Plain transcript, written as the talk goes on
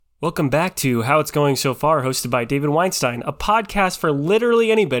Welcome back to How It's Going So Far, hosted by David Weinstein, a podcast for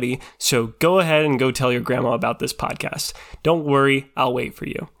literally anybody, so go ahead and go tell your grandma about this podcast. Don't worry, I'll wait for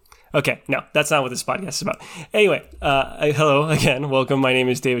you. Okay, no, that's not what this podcast is about. Anyway, hello again, welcome, my name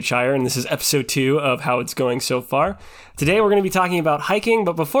is David Shire, and this is episode 2 of How It's Going So Far. Today we're going to be talking about hiking,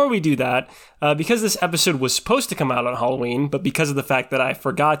 but before we do that, because this episode was supposed to come out on Halloween, but because of the fact that I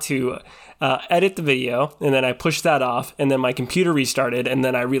forgot to edit the video, and then I pushed that off, and then my computer restarted, and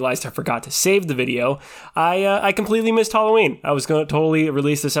then I realized I forgot to save the video, I completely missed Halloween. I was going to totally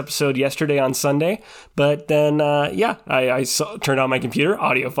release this episode yesterday on Sunday, but then, I turned on my computer,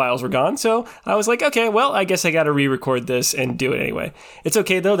 audio files were gone, so I was like, okay, well, I guess I got to re-record this and do it anyway. It's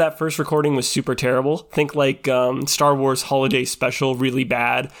okay, though, that first recording was super terrible. Think like Star Wars Holiday Special, really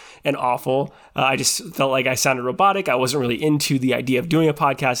bad and awful. I just felt like I sounded robotic. I wasn't really into the idea of doing a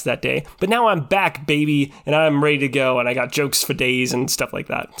podcast that day. But now I'm back, baby, and I'm ready to go, and I got jokes for days and stuff like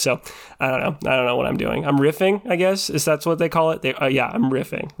that. So, I don't know what I'm doing. I'm riffing, I guess, is that's what they call it? I'm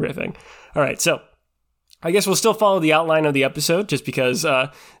riffing. All right, so I guess we'll still follow the outline of the episode just because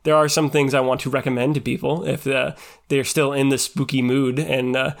there are some things I want to recommend to people if they're still in the spooky mood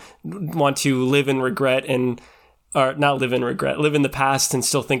and want to live in regret or not live in regret, live in the past and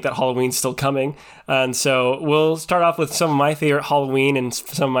still think that Halloween's still coming. And so we'll start off with some of my favorite Halloween and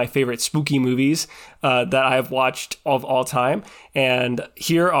some of my favorite spooky movies that I've watched of all time. And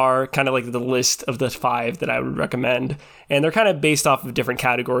here are kind of like the list of the 5 that I would recommend. And they're kind of based off of different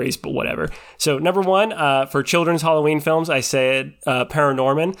categories, but whatever. So number 1, for children's Halloween films, I said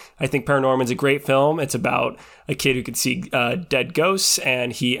Paranorman. I think Paranorman's a great film. It's about a kid who could see dead ghosts,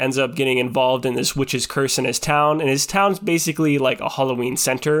 and he ends up getting involved in this witch's curse in his town. And his town's basically like a Halloween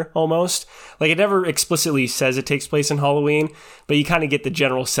center almost. Like it never explicitly says it takes place in Halloween, but you kind of get the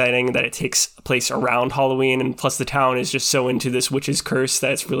general setting that it takes place around Halloween. And plus the town is just so into this witch's curse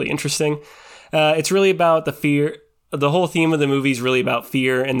that it's really interesting. It's really about the fear. The whole theme of the movie is really about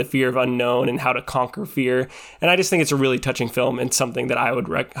fear and the fear of unknown and how to conquer fear. And I just think it's a really touching film and something that I would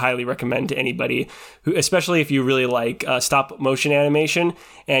highly recommend to anybody, who, especially if you really like stop motion animation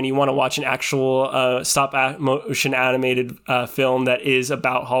and you want to watch an actual stop motion animated film that is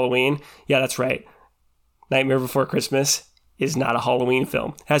about Halloween. Yeah, that's right. Nightmare Before Christmas is not a Halloween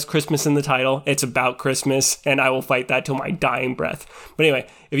film. It has Christmas in the title. It's about Christmas, and I will fight that till my dying breath. But anyway,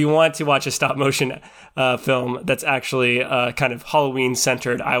 if you want to watch a stop motion film that's actually kind of Halloween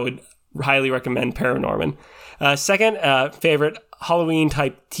centered, I would highly recommend Paranorman. Second, favorite Halloween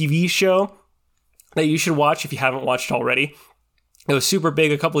type TV show that you should watch if you haven't watched already. It was super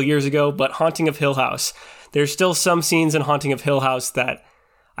big a couple of years ago, but Haunting of Hill House. There's still some scenes in Haunting of Hill House that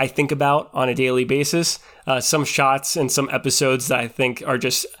I think about on a daily basis. Some shots and some episodes that I think are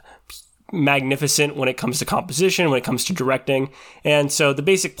just magnificent when it comes to composition, when it comes to directing. And so the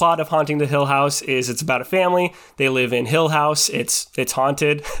basic plot of Haunting the Hill House is it's about a family. They live in Hill House. It's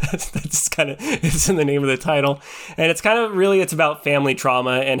haunted. It's in the name of the title. And it's kind of really, it's about family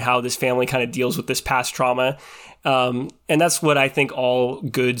trauma and how this family kind of deals with this past trauma. And that's what I think all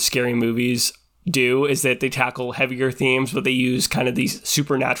good scary movies do, is that they tackle heavier themes, but they use kind of these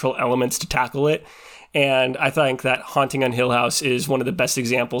supernatural elements to tackle it. And I think that Haunting on Hill House is one of the best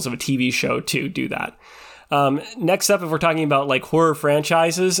examples of a TV show to do that. Next up, if we're talking about like horror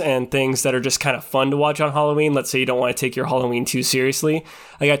franchises and things that are just kind of fun to watch on Halloween, let's say you don't want to take your Halloween too seriously,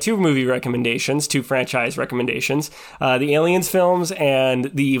 I got 2 movie recommendations, 2 franchise recommendations, the Aliens films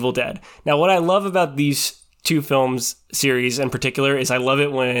and The Evil Dead. Now, what I love about these 2 films series in particular is I love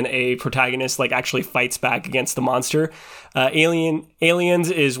it when a protagonist like actually fights back against the monster.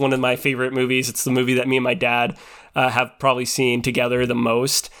 Aliens is one of my favorite movies. It's the movie that me and my dad have probably seen together the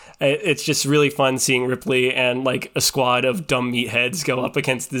most. It's just really fun seeing Ripley and like a squad of dumb meatheads go up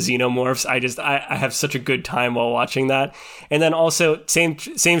against the xenomorphs. I have such a good time while watching that. And then also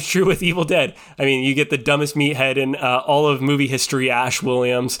same's true with Evil Dead. I mean, you get the dumbest meathead in all of movie history, Ash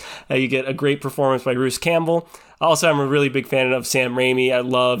Williams. You get a great performance by Bruce Campbell. Also, I'm a really big fan of Sam Raimi. I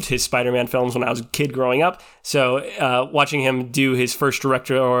loved his Spider-Man films when I was a kid growing up. So watching him do his first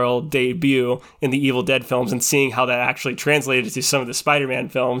directorial debut in the Evil Dead films and seeing how that actually translated to some of the Spider-Man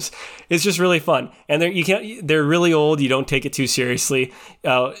films is just really fun. And they're really old. You don't take it too seriously.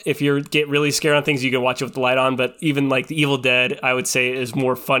 If you get really scared on things, you can watch it with the light on. But even like the Evil Dead, I would say, is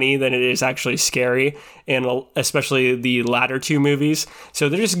more funny than it is actually scary. And especially the latter 2 movies. So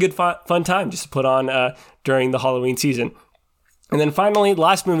they're just a good fun time just to put on during the Halloween season. And then finally, the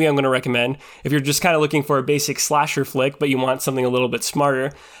last movie I'm going to recommend, if you're just kind of looking for a basic slasher flick, but you want something a little bit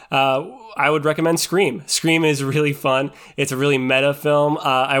smarter, I would recommend Scream. Scream is really fun. It's a really meta film.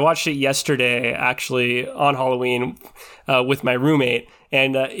 I watched it yesterday, actually, on Halloween with my roommate.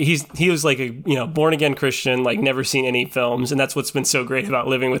 And he was like a born again Christian, like never seen any films, and that's what's been so great about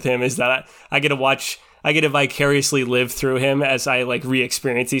living with him is that I get to vicariously live through him as I like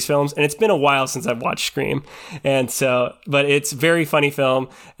re-experience these films. And it's been a while since I've watched Scream, and so but it's a very funny film.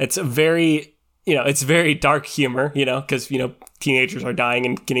 It's a very it's very dark humor, because teenagers are dying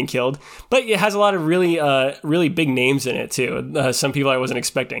and getting killed, but it has a lot of really big names in it too. Some people I wasn't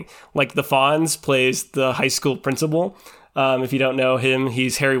expecting, like the Fonz plays the high school principal. If you don't know him,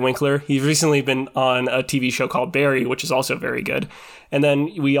 he's Harry Winkler. He's recently been on a TV show called Barry, which is also very good. And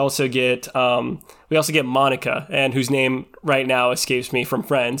then we also get Monica, and whose name right now escapes me, from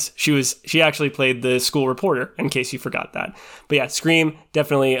Friends. She actually played the school reporter, in case you forgot that. But yeah, Scream,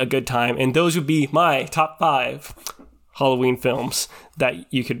 definitely a good time. And those would be my top 5 Halloween films that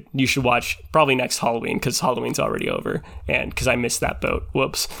you should watch probably next Halloween, because Halloween's already over, and because I missed that boat.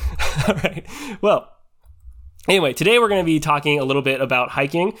 Whoops. All right. Well, anyway, today we're going to be talking a little bit about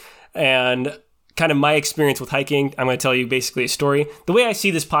hiking and kind of my experience with hiking. I'm going to tell you basically a story. The way I see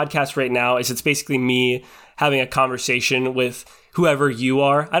this podcast right now is it's basically me having a conversation with whoever you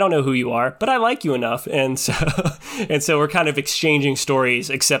are. I don't know who you are, but I like you enough. And so we're kind of exchanging stories,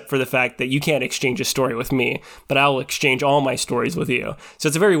 except for the fact that you can't exchange a story with me, but I'll exchange all my stories with you. So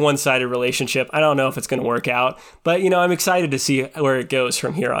it's a very one-sided relationship. I don't know if it's going to work out, but I'm excited to see where it goes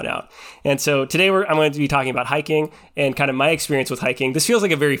from here on out. And so today I'm going to be talking about hiking and kind of my experience with hiking. This feels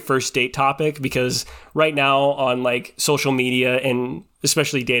like a very first date topic, because right now on like social media and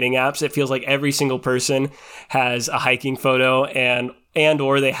especially dating apps, it feels like every single person has a hiking photo and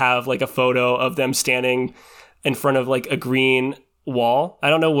or they have like a photo of them standing in front of like a green wall.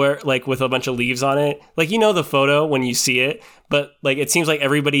 I don't know where, like with a bunch of leaves on it. Like, the photo when you see it, but like it seems like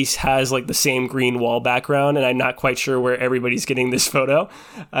everybody has like the same green wall background, and I'm not quite sure where everybody's getting this photo.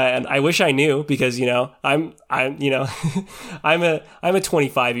 And I wish I knew, because I'm I'm a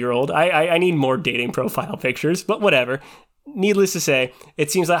 25-year-old. I need more dating profile pictures, but whatever. Needless to say, it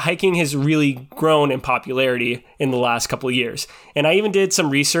seems that hiking has really grown in popularity in the last couple of years. And I even did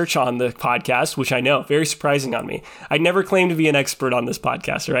some research on the podcast, which I know, very surprising on me. I never claimed to be an expert on this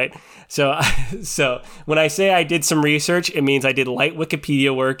podcast, right? So when I say I did some research, it means I did light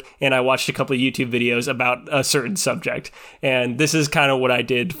Wikipedia work and I watched a couple of YouTube videos about a certain subject. And this is kind of what I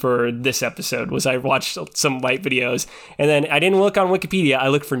did for this episode, was I watched some light videos, and then I didn't look on Wikipedia. I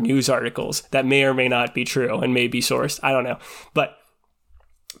looked for news articles that may or may not be true and may be sourced. I don't know. But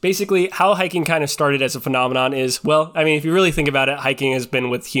basically, how hiking kind of started as a phenomenon is, well, I mean, if you really think about it, hiking has been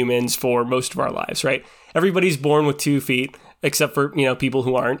with humans for most of our lives, right? Everybody's born with 2 feet, except for, people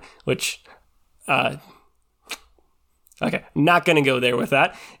who aren't, which, okay, not going to go there with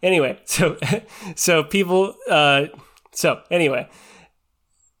that. Anyway, anyway,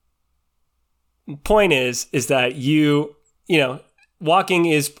 point is that walking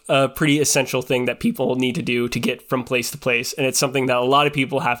is a pretty essential thing that people need to do to get from place to place. And it's something that a lot of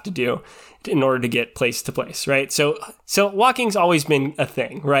people have to do in order to get place to place, right? So walking's always been a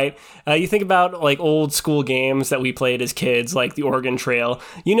thing, right? You think about like old school games that we played as kids, like the Oregon Trail.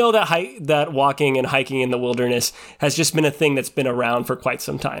 That walking and hiking in the wilderness has just been a thing that's been around for quite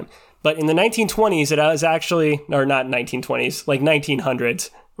some time. But in the 1920s, it was actually, or not 1920s, like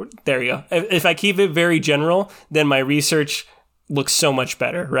 1900s. There you go. If I keep it very general, then my research looks so much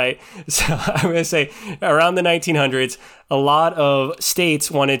better, right? So I'm going to say around the 1900s, a lot of states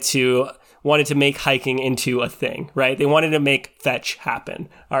wanted to make hiking into a thing, right? They wanted to make fetch happen,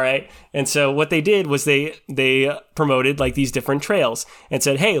 all right? And so what they did was they promoted like these different trails and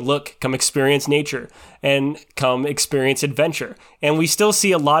said, hey, look, come experience nature and come experience adventure. And we still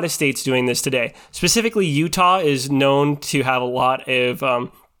see a lot of states doing this today. Specifically, Utah is known to have a lot of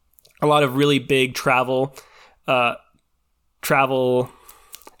really big travel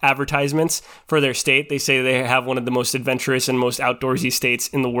advertisements for their state. They say they have one of the most adventurous and most outdoorsy states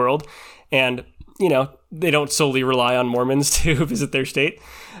in the world. And, they don't solely rely on Mormons to visit their state.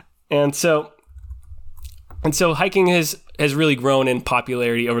 And so hiking has really grown in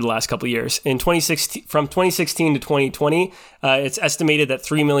popularity over the last couple of years. From 2016 to 2020, it's estimated that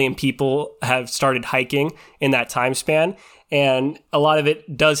 3 million people have started hiking in that time span. And a lot of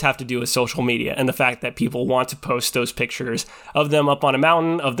it does have to do with social media and the fact that people want to post those pictures of them up on a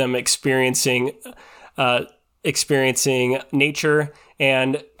mountain, of them experiencing nature,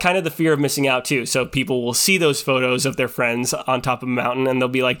 and kind of the fear of missing out too. So people will see those photos of their friends on top of a mountain and they'll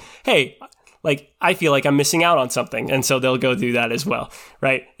be like, hey, like I feel like I'm missing out on something. And so they'll go do that as well,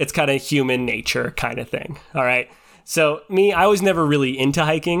 right? It's kind of human nature kind of thing. All right. So me, I was never really into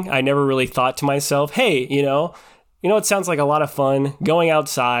hiking. I never really thought to myself, hey, it sounds like a lot of fun going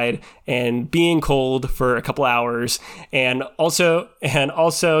outside and being cold for a couple hours and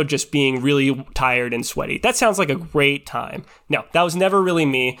also just being really tired and sweaty. That sounds like a great time. No, that was never really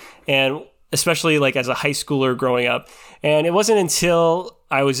me. And especially like as a high schooler growing up. And it wasn't until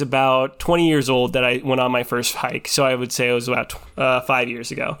I was about 20 years old that I went on my first hike. So I would say it was about 5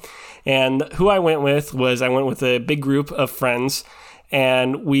 years ago. And who I went with was a big group of friends,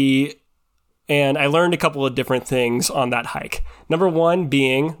 and I learned a couple of different things on that hike. Number one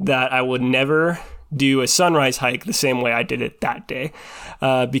being that I would never do a sunrise hike the same way I did it that day,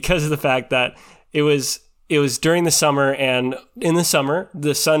 because of the fact that it was during the summer, and in the summer,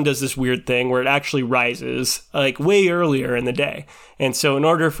 the sun does this weird thing where it actually rises like way earlier in the day. And so in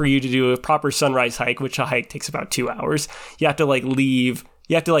order for you to do a proper sunrise hike, which a hike takes about 2 hours, you have to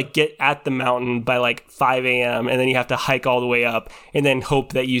get at the mountain by like 5 a.m. and then you have to hike all the way up and then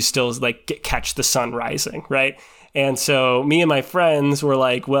hope that you still catch the sun rising, right? And so me and my friends were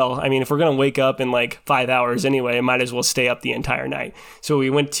like, well, I mean, if we're going to wake up in like 5 hours anyway, I might as well stay up the entire night. So we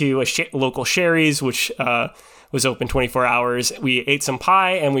went to a local Sherry's, which was open 24 hours. We ate some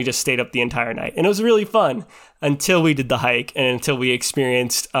pie and we just stayed up the entire night. And it was really fun until we did the hike and until we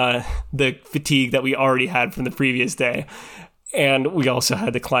experienced the fatigue that we already had from the previous day. And we also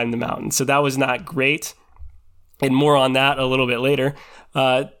had to climb the mountain. So that was not great. And more on that a little bit later.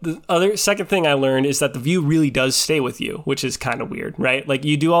 The second thing I learned is that the view really does stay with you, which is kind of weird, right? Like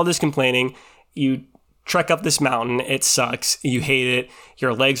you do all this complaining, you trek up this mountain, it sucks, you hate it,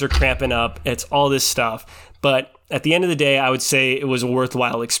 your legs are cramping up, it's all this stuff. But at the end of the day, I would say it was a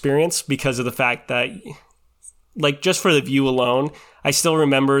worthwhile experience because of the fact that, like, just for the view alone, I still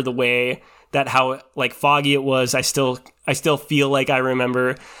remember the way that how like foggy it was. I still feel like I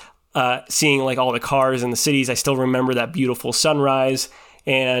remember seeing like all the cars in the cities. I still remember that beautiful sunrise,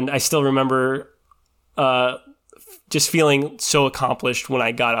 and I still remember just feeling so accomplished when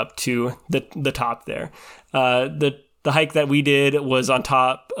I got up to the top there. The hike that we did was on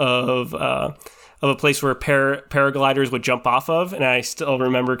top of a place where paragliders would jump off of, and I still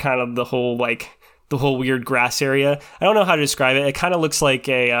remember kind of the whole weird grass area. I don't know how to describe it. It kind of looks like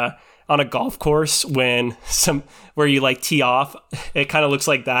on a golf course where you like tee off. It kind of looks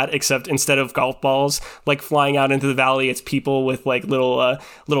like that, except instead of golf balls like flying out into the valley, it's people with like little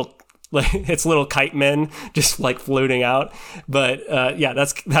it's little kite men just like floating out. But yeah,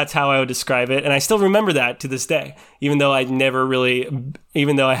 that's how I would describe it. And I still remember that to this day, even though I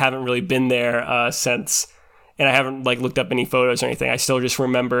haven't really been there since, and I haven't like looked up any photos or anything. I still just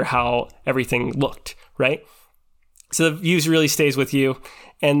remember how everything looked, right? So the views really stays with you.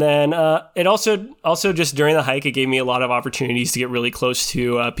 And then it also just during the hike, it gave me a lot of opportunities to get really close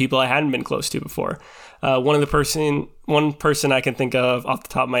to people I hadn't been close to before. One person I can think of off the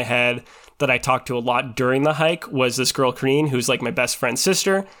top of my head that I talked to a lot during the hike was this girl, Kareen, who's like my best friend's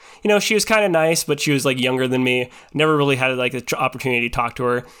sister. She was kind of nice, but she was like younger than me. Never really had like the opportunity to talk to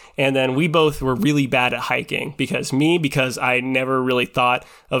her. And then we both were really bad at hiking because I never really thought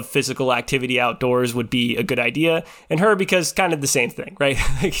of physical activity outdoors would be a good idea. And her because kind of the same thing, right?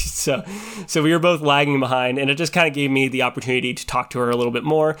 So we were both lagging behind, and it just kind of gave me the opportunity to talk to her a little bit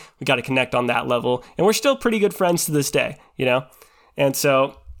more. We got to connect on that level, and we're still pretty good friends to this day, And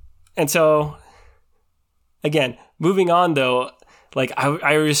so again, moving on though, like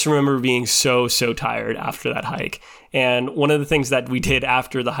I just remember being so tired after that hike. And one of the things that we did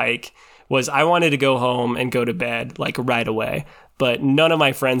after the hike was I wanted to go home and go to bed like right away, but none of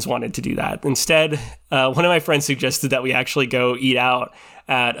my friends wanted to do that. Instead, one of my friends suggested that we actually go eat out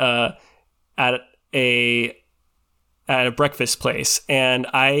at a breakfast place. And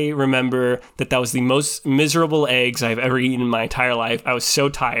I remember that was the most miserable eggs I've ever eaten in my entire life. I was so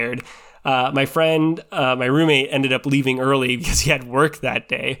tired. My roommate ended up leaving early because he had work that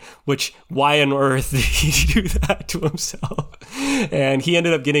day, which why on earth did he do that to himself? And he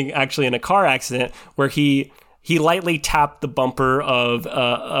ended up getting actually in a car accident where he lightly tapped the bumper of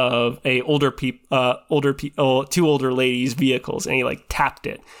two older ladies' vehicles, and he like tapped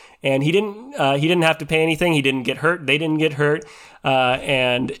it. And he didn't have to pay anything. He didn't get hurt. They didn't get hurt.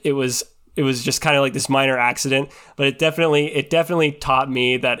 And it was just kind of like this minor accident, but it definitely taught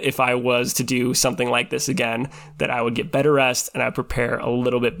me that if I was to do something like this again, that I would get better rest and I'd prepare a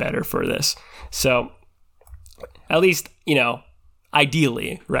little bit better for this. So at least,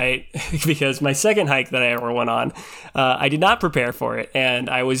 ideally, right? Because my second hike that I ever went on, I did not prepare for it, and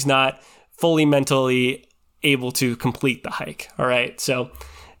I was not fully mentally able to complete the hike. All right. So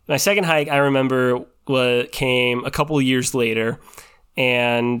My second hike, I remember, came a couple of years later,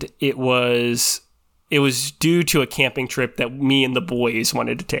 and it was due to a camping trip that me and the boys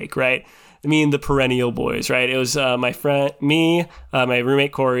wanted to take, right? Me and the perennial boys, right? It was my friend, me, my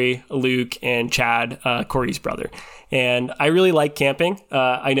roommate Corey, Luke, and Chad, Corey's brother. And I really like camping.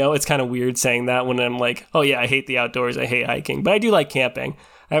 I know it's kind of weird saying that when I'm like, oh yeah, I hate the outdoors, I hate hiking, but I do like camping.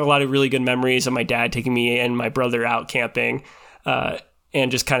 I have a lot of really good memories of my dad taking me and my brother out camping, and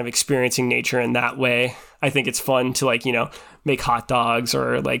just kind of experiencing nature in that way. I think it's fun to like, make hot dogs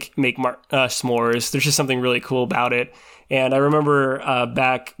or like make s'mores. There's just something really cool about it. And I remember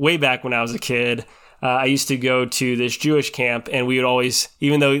way back when I was a kid, I used to go to this Jewish camp, and we would always,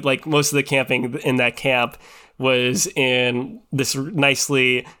 even though like most of the camping in that camp was in this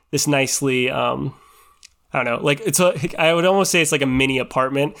nicely, I don't know, like I would almost say it's like a mini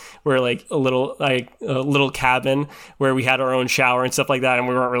apartment where like a little cabin where we had our own shower and stuff like that. And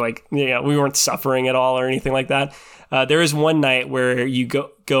we weren't suffering at all or anything like that. There was one night where you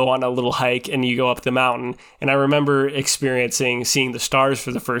go on a little hike and you go up the mountain. And I remember seeing the stars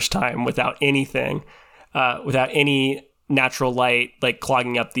for the first time without any natural light, like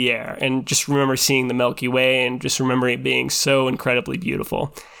clogging up the air, and just remember seeing the Milky Way and just remember it being so incredibly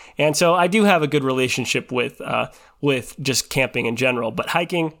beautiful. And so I do have a good relationship with just camping in general, but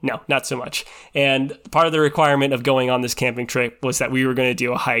hiking, no, not so much. And part of the requirement of going on this camping trip was that we were going to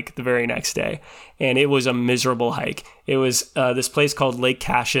do a hike the very next day. And it was a miserable hike. It was this place called Lake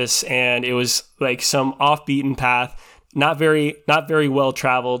Cassius, and it was like some off-beaten path, not very well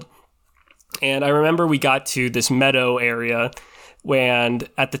traveled. And I remember we got to this meadow area, and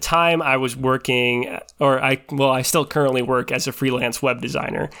at the time I was working, I still currently work as a freelance web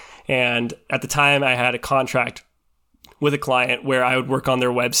designer. And at the time I had a contract with a client where I would work on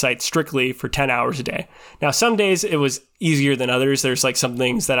their website strictly for 10 hours a day. Now, some days it was easier than others. There's like some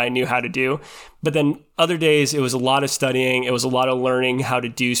things that I knew how to do, but then other days it was a lot of studying. It was a lot of learning how to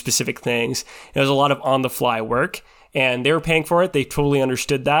do specific things. It was a lot of on the fly work, and they were paying for it. They totally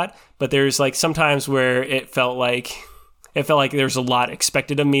understood that. But there's like sometimes where it felt like there's a lot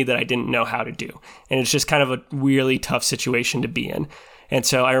expected of me that I didn't know how to do. And it's just kind of a really tough situation to be in. And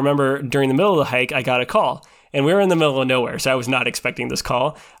so I remember during the middle of the hike, I got a call. And we were in the middle of nowhere, so I was not expecting this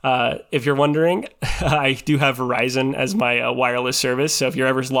call. If you're wondering, I do have Verizon as my wireless service. So if you're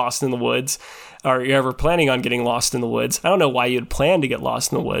ever lost in the woods, or you're ever planning on getting lost in the woods, I don't know why you'd plan to get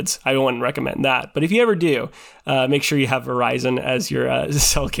lost in the woods. I wouldn't recommend that. But if you ever do, make sure you have Verizon as your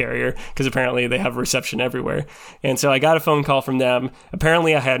cell carrier, because apparently they have reception everywhere. And so I got a phone call from them.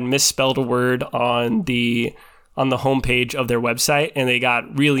 Apparently I had misspelled a word on the homepage of their website, and they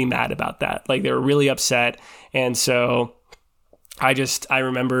got really mad about that. Like, they were really upset. And so I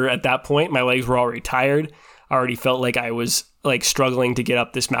remember at that point, my legs were already tired. I already felt like I was like struggling to get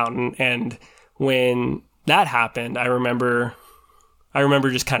up this mountain. And when that happened, I remember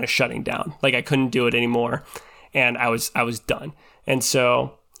just kind of shutting down. Like, I couldn't do it anymore, and I was done. And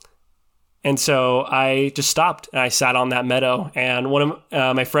so I just stopped, and I sat on that meadow. And one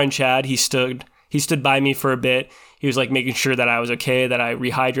of my friend Chad, he stood by me for a bit. He was like making sure that I was okay, that I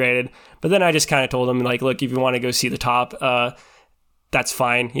rehydrated. But then I just kind of told him, like, look, if you want to go see the top, that's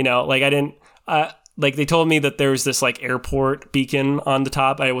fine. Like, I didn't, like, they told me that there was this like airport beacon on the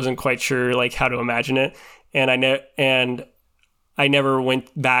top. I wasn't quite sure like how to imagine it. And I never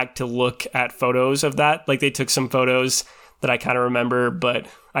went back to look at photos of that. Like, they took some photos that I kind of remember, but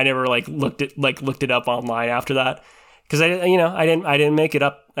I never looked it up online after that. Because I didn't make it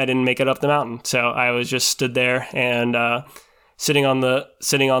up. I didn't make it up the mountain. So I was just stood there and sitting on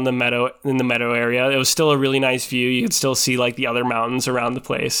the meadow, in the meadow area. It was still a really nice view. You could still see like the other mountains around the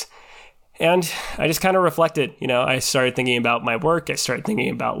place. And I just kind of reflected. I started thinking about my work. I started thinking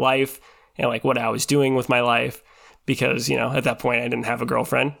about life and like what I was doing with my life. Because at that point I didn't have a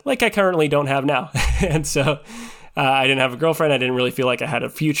girlfriend, like I currently don't have now. And so I didn't have a girlfriend. I didn't really feel like I had a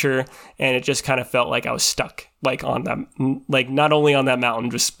future, and it just kind of felt like I was stuck, like on that, like not only on that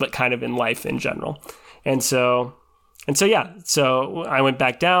mountain, but kind of in life in general. And so yeah. So I went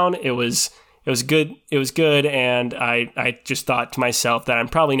back down. It was good. It was good, and I just thought to myself that I'm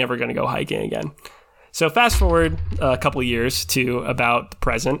probably never going to go hiking again. So fast forward a couple of years to about the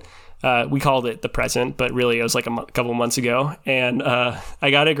present. We called it the present, but really it was like a couple of months ago, and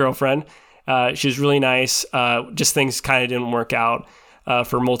I got a girlfriend. She was really nice. Just things kind of didn't work out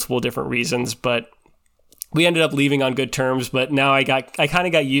for multiple different reasons, but we ended up leaving on good terms. But now I kind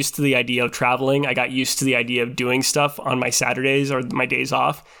of got used to the idea of traveling. I got used to the idea of doing stuff on my Saturdays or my days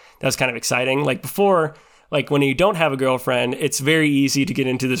off. That was kind of exciting. Like before, like when you don't have a girlfriend, it's very easy to get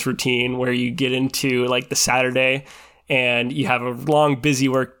into this routine where you get into like the Saturday and you have a long, busy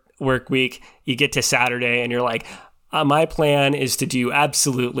work work week, you get to Saturday and you're like, my plan is to do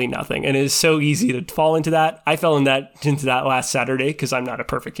absolutely nothing. And it is so easy to fall into that. I fell into that last Saturday because I'm not a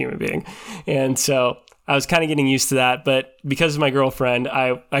perfect human being. And so I was kind of getting used to that. But because of my girlfriend,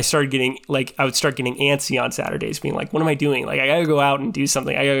 I started getting I would start getting antsy on Saturdays, being like, what am I doing? Like, I got to go out and do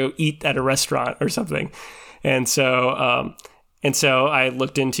something. I got to go eat at a restaurant or something. And so I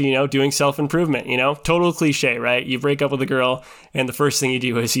looked into, doing self-improvement, total cliche, right? You break up with a girl and the first thing you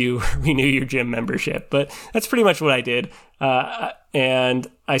do is you renew your gym membership. But that's pretty much what I did. And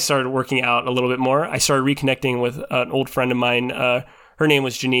I started working out a little bit more. I started reconnecting with an old friend of mine. Her name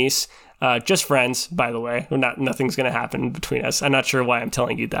was Janice. Just friends, by the way. Nothing's going to happen between us. I'm not sure why I'm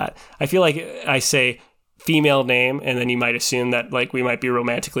telling you that. I feel like I say female name, and then you might assume that we might be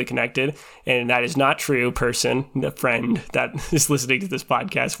romantically connected, and that is not true. The friend that is listening to this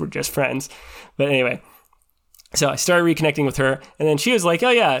podcast, we're just friends. But anyway, so I started reconnecting with her, and then she was like,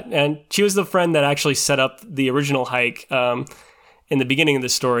 oh yeah, and she was the friend that actually set up the original hike. In the beginning of the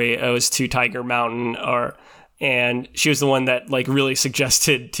story, it was to Tiger Mountain, and she was the one that really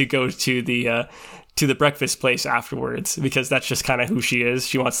suggested to go to the breakfast place afterwards, because that's just kind of who she is.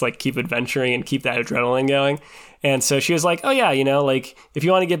 She wants to keep adventuring and keep that adrenaline going. And so she was like, oh yeah, if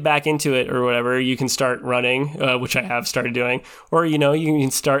you want to get back into it or whatever, you can start running, which I have started doing, or, you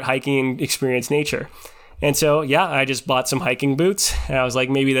can start hiking and experience nature. And so, yeah, I just bought some hiking boots, and I was like,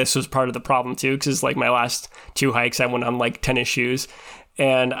 maybe this was part of the problem too, because my last 2 hikes, I went on tennis shoes.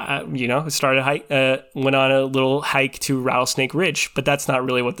 And, went on a little hike to Rattlesnake Ridge, but that's not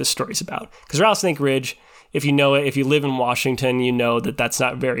really what this story's about. Because Rattlesnake Ridge, if you know it, if you live in Washington, you know that that's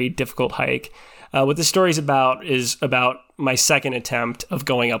not a very difficult hike. What this story's about is about my second attempt of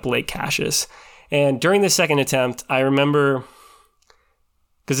going up Lake Cassius. And during the second attempt, I remember,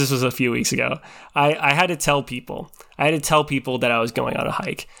 because this was a few weeks ago, I had to tell people. That I was going on a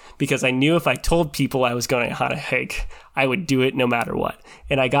hike, because I knew if I told people I was going on a hike, I would do it no matter what.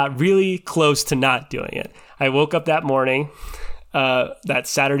 And I got really close to not doing it. I woke up that morning, that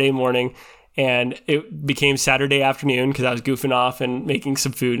Saturday morning, and it became Saturday afternoon because I was goofing off and making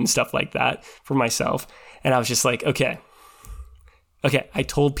some food and stuff like that for myself. And I was just like, okay, I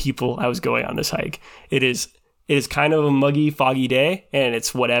told people I was going on this hike. It is kind of a muggy, foggy day, and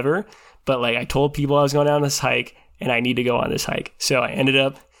it's whatever. But I told people I was going on this hike, and I need to go on this hike. So I ended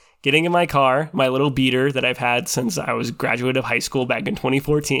up getting in my car, my little beater that I've had since I was a graduate of high school back in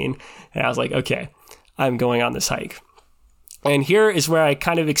 2014. And I was like, okay, I'm going on this hike. And here is where I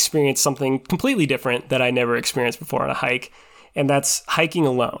kind of experienced something completely different that I never experienced before on a hike. And that's hiking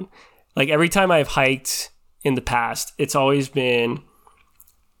alone. Every time I've hiked in the past, it's always been,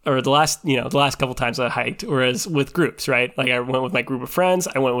 or the last couple times I hiked, whereas with groups, right? I went with my group of friends.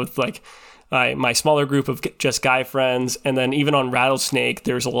 I went with my smaller group of just guy friends. And then even on Rattlesnake,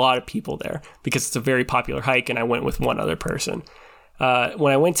 there's a lot of people there because it's a very popular hike, and I went with one other person.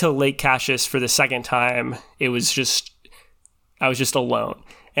 When I went to Lake Cassius for the second time, I was just alone.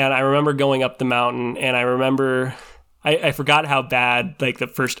 And I remember going up the mountain, and I remember, I forgot how bad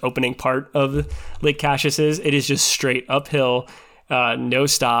the first opening part of Lake Cassius is. It is just straight uphill, no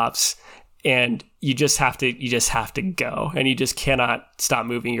stops. And you just have to go, and you just cannot stop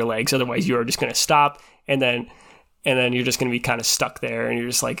moving your legs. Otherwise you are just going to stop. And then you're just going to be kind of stuck there, and you're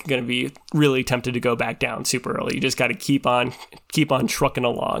just going to be really tempted to go back down super early. You just got to keep on trucking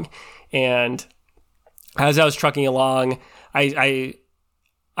along. And as I was trucking along, I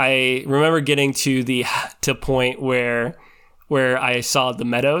remember getting to point where I saw the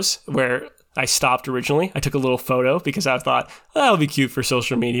meadows where I stopped originally. I took a little photo because I thought, that'll be cute for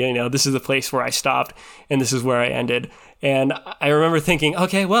social media. This is the place where I stopped, and this is where I ended. And I remember thinking,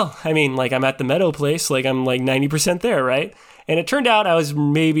 okay, well, I'm at the meadow place, I'm 90% there, right? And it turned out I was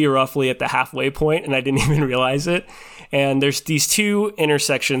maybe roughly at the halfway point, and I didn't even realize it. And there's these 2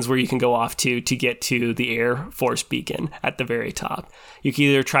 intersections where you can go off to get to the Air Force Beacon at the very top. You can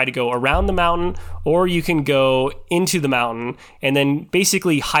either try to go around the mountain, or you can go into the mountain and then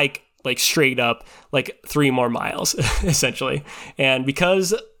basically hike straight up 3 more miles essentially. And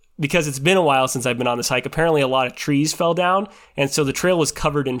because it's been a while since I've been on this hike, apparently a lot of trees fell down, and so the trail was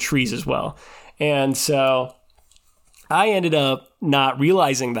covered in trees as well. And so I ended up not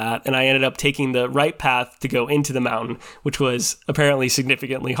realizing that, and I ended up taking the right path to go into the mountain, which was apparently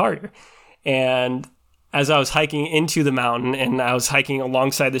significantly harder. And as I was hiking into the mountain, and I was hiking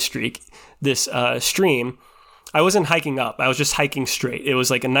alongside this stream, I wasn't hiking up. I was just hiking straight. It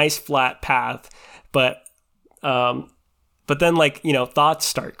was a nice flat path, but then thoughts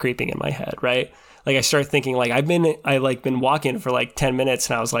start creeping in my head, right? I start thinking I've been walking for 10 minutes,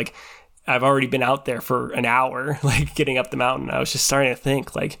 and I was I've already been out there for an hour, like getting up the mountain. I was just starting to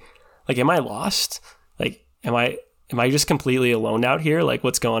think like, am I lost? Like, am I just completely alone out here? Like,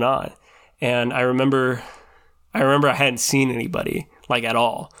 what's going on? And I remember I hadn't seen anybody like at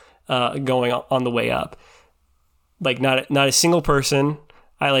all, going on the way up. Like not a single person.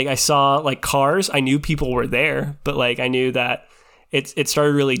 I saw like cars. I knew people were there, but like I knew that it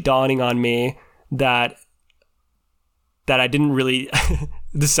started really dawning on me that I didn't really,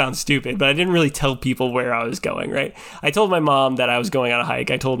 this sounds stupid, but I didn't really tell people where I was going, right? I told my mom that I was going on a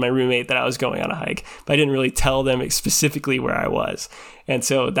hike. I told my roommate that I was going on a hike, but I didn't really tell them specifically where I was. And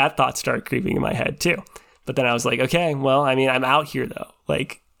so that thought started creeping in my head too. But then I was like, okay, well, I mean, I'm out here though.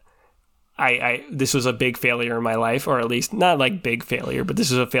 Like this was a big failure in my life, or at least not like big failure, but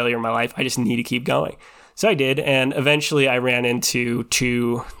this was a failure in my life. I just need to keep going. So I did. And eventually I ran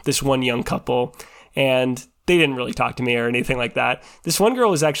into this one young couple, and they didn't really talk to me or anything like that. This one girl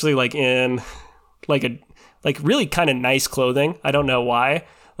was actually like in like really kind of nice clothing. I don't know why.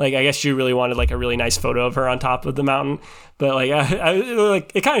 Like, I guess she really wanted like a really nice photo of her on top of the mountain. But like,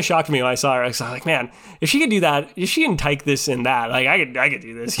 it kind of shocked me when I saw her. I was like, man, if she could do that, if she can tyke this and that, like I could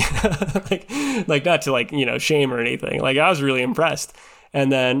do this. like not to like, shame or anything. Like I was really impressed. And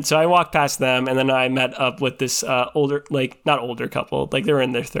then, so I walked past them, and then I met up with this not older couple, like they were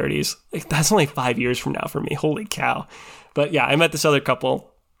in their 30s. Like, that's only 5 years from now for me. Holy cow. But yeah, I met this other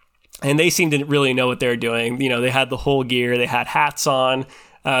couple, and they seemed to really know what they were doing. They had the whole gear. They had hats on,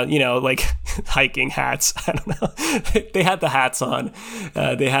 like hiking hats. I don't know. They had the hats on.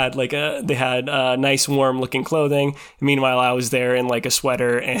 They had nice warm looking clothing. Meanwhile, I was there in like a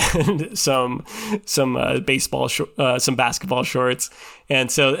sweater and some basketball shorts. And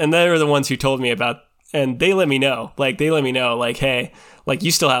they were the ones who told me about, and they let me know, like, hey, like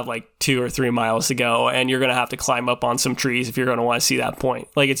you still have like 2 or 3 miles to go, and you're going to have to climb up on some trees if you're going to want to see that point.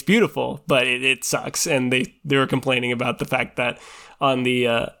 Like, it's beautiful, but it sucks. And they were complaining about the fact that on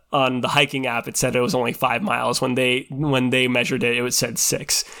the hiking app, it said it was only 5 miles. When they measured it, it said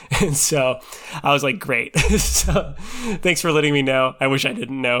 6. And so I was like, great. So thanks for letting me know. I wish I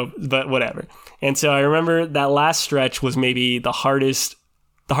didn't know, but whatever. And so I remember that last stretch was maybe the hardest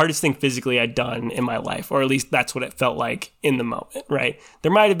thing physically I'd done in my life, or at least that's what it felt like in the moment, right?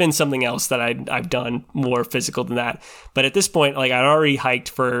 There might have been something else that I've done more physical than that. But at this point, like, I'd already hiked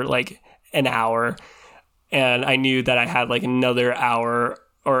for like an hour, and I knew that I had like another hour,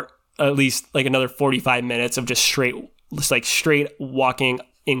 or at least like another 45 minutes of just straight walking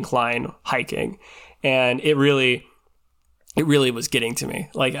incline hiking. And it really was getting to me.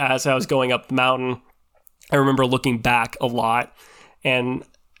 Like, as I was going up the mountain, I remember looking back a lot, and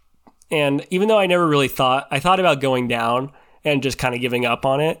even though I never really thought about going down and just kind of giving up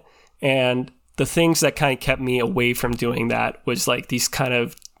on it. And the things that kind of kept me away from doing that was like these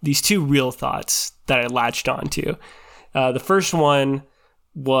 2 real thoughts that I latched onto. The first one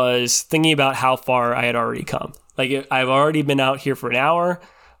was thinking about how far I had already come. Like, I've already been out here for an hour.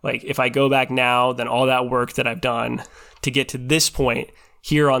 Like, if I go back now, then all that work that I've done to get to this point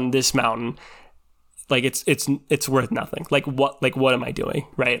here on this mountain, like it's worth nothing. Like what am I doing?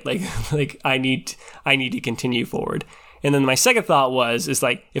 Right? Like I need to continue forward. And then my second thought is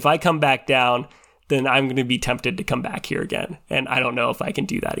like, if I come back down, then I'm going to be tempted to come back here again. And I don't know if I can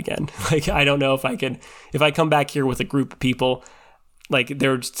do that again. Like, I don't know if I come back here with a group of people, like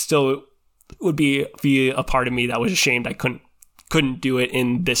there still would be a part of me that was ashamed I couldn't do it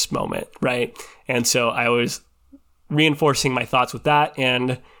in this moment. Right. And so I was reinforcing my thoughts with that.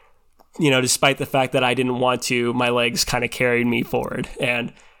 And despite the fact that I didn't want to, my legs kind of carried me forward.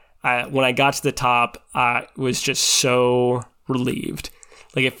 And when I got to the top, I was just so relieved.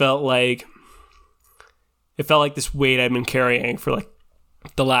 Like, it felt like this weight I'd been carrying for like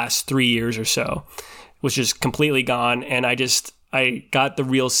the last 3 years or so was just completely gone. And I got the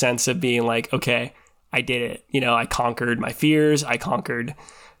real sense of being like, okay, I did it. I conquered my fears. I conquered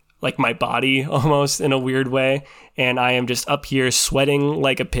like my body almost in a weird way. And I am just up here sweating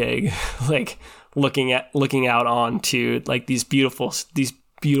like a pig, like looking out onto like these beautiful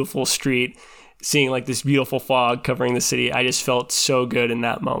street, seeing like this beautiful fog covering the city. I just felt so good in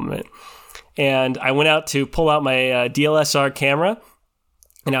that moment. And I went out to pull out my DSLR camera,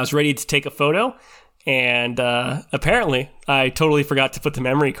 and I was ready to take a photo. And apparently I totally forgot to put the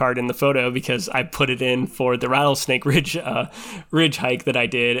memory card in the photo, because I put it in for the Rattlesnake Ridge hike that I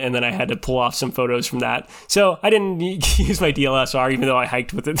did, and then I had to pull off some photos from that. So I didn't use my DSLR, even though I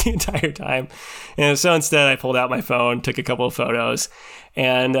hiked with it the entire time. And so instead I pulled out my phone, took a couple of photos,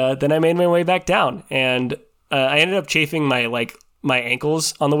 and then I made my way back down. And I ended up chafing my like my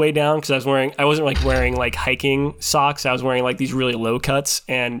ankles on the way down because I wasn't like wearing like hiking socks. I was wearing like these really low cuts,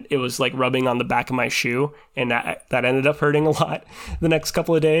 and it was like rubbing on the back of my shoe, and that ended up hurting a lot the next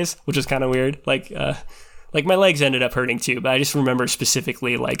couple of days, which is kind of weird. Like my legs ended up hurting too, but I just remember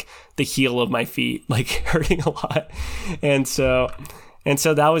specifically like the heel of my feet like hurting a lot. And so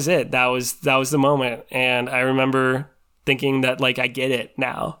that was it. That was the moment. And I remember thinking that like I get it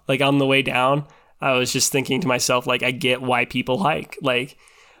now. Like on the way down, I was just thinking to myself, like, I get why people hike. Like,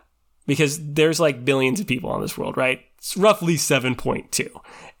 because there's like billions of people on this world, right? It's roughly 7.2.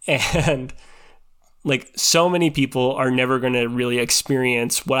 And like so many people are never going to really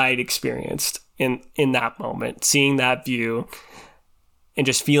experience what I'd experienced in that moment, seeing that view and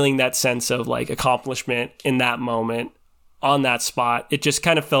just feeling that sense of like accomplishment in that moment on that spot. It just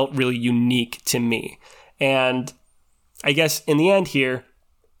kind of felt really unique to me. And I guess in the end here,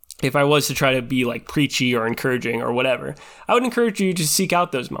 if I was to try to be like preachy or encouraging or whatever, I would encourage you to seek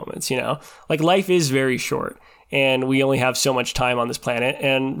out those moments, like life is very short and we only have so much time on this planet.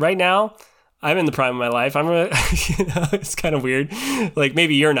 And right now I'm in the prime of my life. It's kind of weird. Like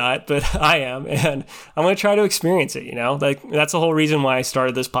maybe you're not, but I am. And I'm going to try to experience it, like that's the whole reason why I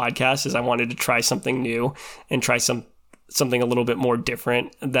started this podcast is I wanted to try something new and try something a little bit more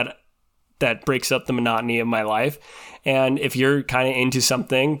different that breaks up the monotony of my life. And if you're kind of into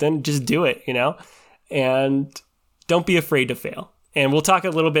something, then just do it, and don't be afraid to fail. And we'll talk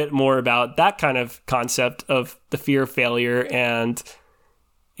a little bit more about that kind of concept of the fear of failure and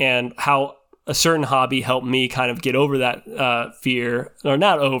how a certain hobby helped me kind of get over that fear, or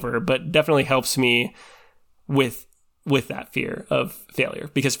not over, but definitely helps me with that fear of failure,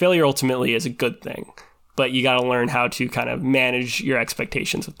 because failure ultimately is a good thing, but you got to learn how to kind of manage your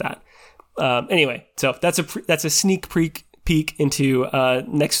expectations with that. Anyway, so that's a sneak peek into the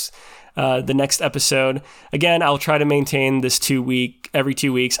next episode. Again, I'll try to maintain this every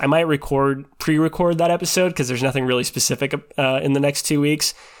 2 weeks. I might pre-record that episode because there's nothing really specific in the next 2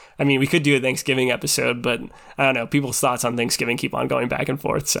 weeks. I mean, we could do a Thanksgiving episode, but I don't know. People's thoughts on Thanksgiving keep on going back and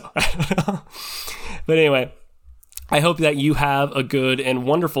forth, so I don't know. But anyway, I hope that you have a good and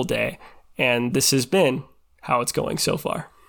wonderful day, and this has been How It's Going So Far.